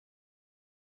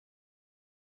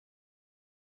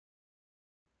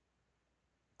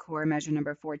Core measure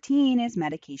number 14 is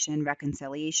medication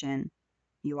reconciliation.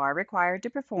 You are required to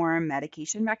perform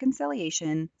medication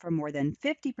reconciliation for more than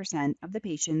 50% of the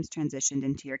patients transitioned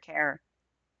into your care.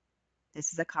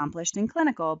 This is accomplished in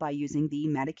clinical by using the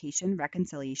medication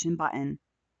reconciliation button.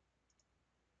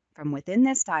 From within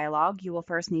this dialog, you will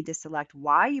first need to select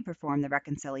why you performed the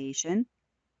reconciliation,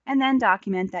 and then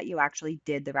document that you actually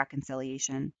did the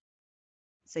reconciliation.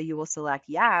 So you will select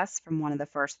yes from one of the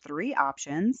first three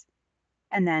options,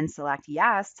 and then select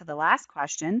yes to the last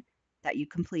question that you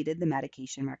completed the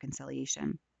medication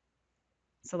reconciliation.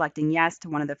 Selecting yes to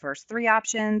one of the first three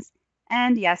options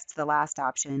and yes to the last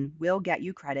option will get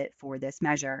you credit for this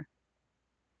measure.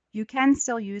 You can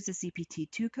still use the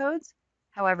CPT2 codes,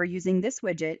 however, using this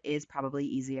widget is probably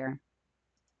easier.